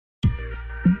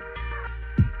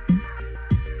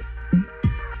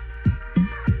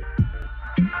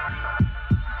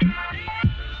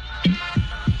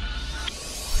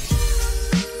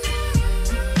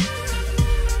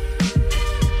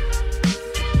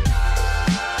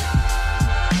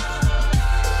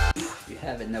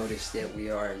noticed yet, we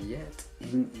are yet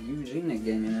in Eugene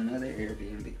again in another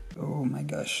Airbnb. Oh my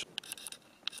gosh.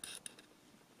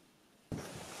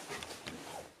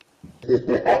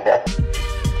 Oh,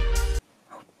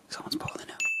 someone's pulling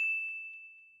up.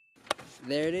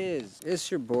 There it is.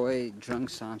 It's your boy, Drunk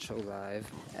Sancho,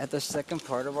 live at the second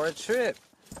part of our trip.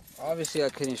 Obviously, I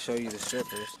couldn't show you the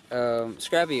strippers.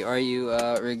 Scrappy, are you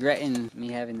regretting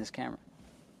me having this camera?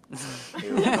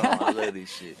 Hell no, I love this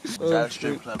shit. I'm at a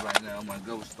strip club right now. I'm gonna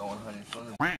go throwing honey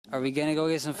fun. Are we gonna go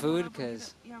get some food?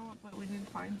 Cause yeah, but we didn't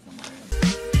find somewhere.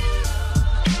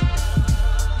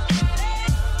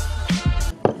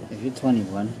 If you're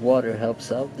 21, water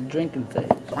helps out the drinking phase.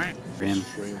 Rim.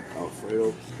 Shrimp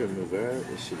Alfredo, creme de vera.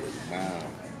 This shit is bomb.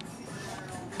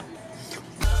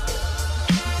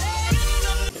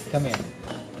 Come here.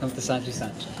 Come to Sancho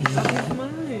Sancho. That's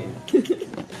mine.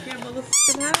 Can't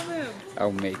motherfucking have him.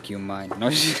 I'll make you mine. No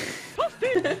shit.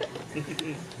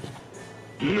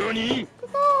 NANI?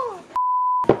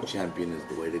 Champion is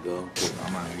the way to go.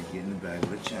 I'm out here getting the bag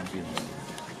with a champion.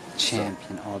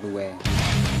 Champion all the way.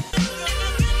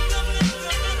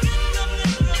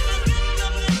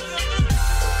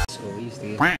 So we used to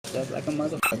get stuff like a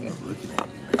motherfucker. Looking at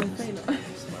me.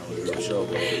 Show,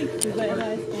 bro. Is that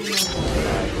high school?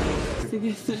 You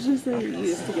used to just say you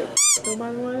used to get f***ed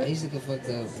by the I way? used to get fucked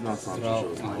up. It's not Sancho show.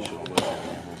 It's my show. I'm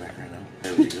back right now.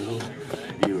 There we go.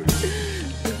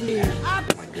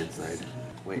 Viewers. My good side.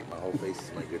 Wait, my whole face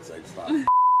is my good side. Stop.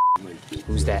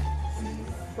 Who's that?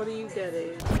 What are you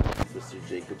getting? Mr.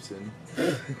 Jacobson.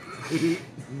 That's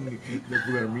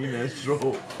what I mean, that's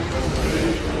true. I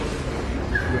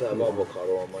have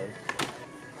avocado on mine.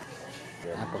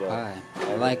 Apple pie.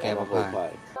 I like apple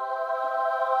pie.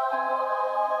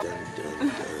 Dun, dun,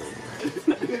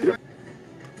 dun.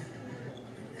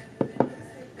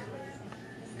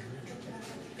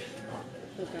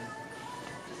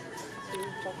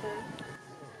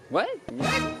 What?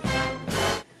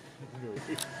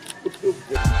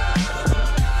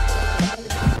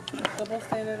 Double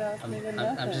standard ass nigga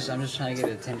nothing. I'm just trying to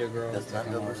get a tender girl. That's not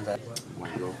double stack.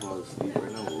 When you go fall asleep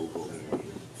right now, we'll go.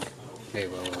 Wait,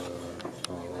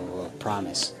 whoa.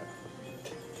 Promise.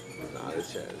 Not a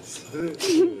chance.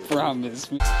 Promise.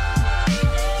 You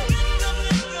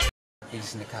just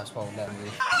seen the cops pulling that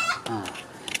movie.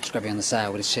 Scrappy on the side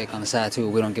with his chick on the side too.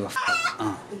 We don't give a f.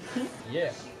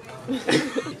 Yeah.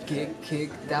 Get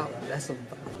kicked out. That's a.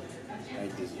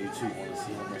 Like this YouTube want to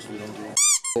see how much we don't do.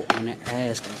 On the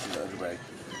ass.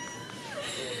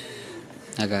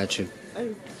 I got you.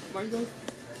 Hey, Marco.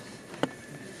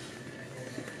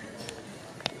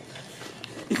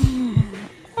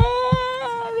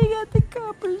 We got the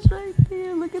coppers right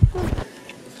there. Look at them.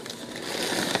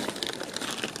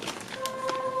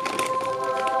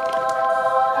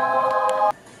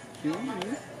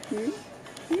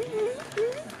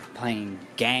 Playing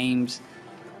games,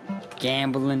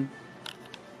 gambling,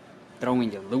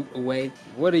 throwing your loot away.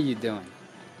 What are you doing?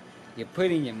 You're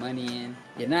putting your money in.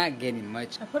 You're not getting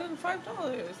much. I put in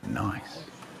 $5. Nice.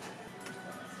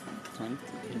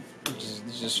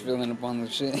 Just filling up on the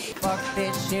shit. Fuck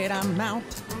this shit, I'm out.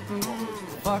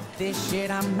 Fuck this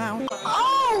shit, I'm out.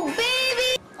 Oh,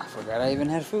 baby! I forgot I even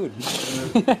had food.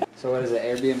 So what is it,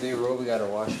 Airbnb rule? We gotta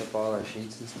wash up all our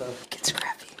sheets and stuff? Get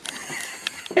scrappy.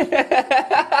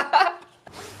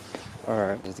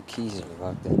 Alright, the keys are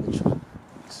locked in the trunk.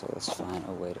 So let's find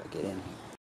a way to get in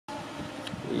here.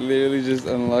 Literally just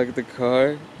unlocked the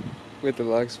car with the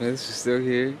locksmith. She's still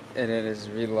here. And then it's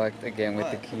relocked again with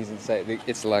the keys inside.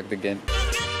 It's locked again.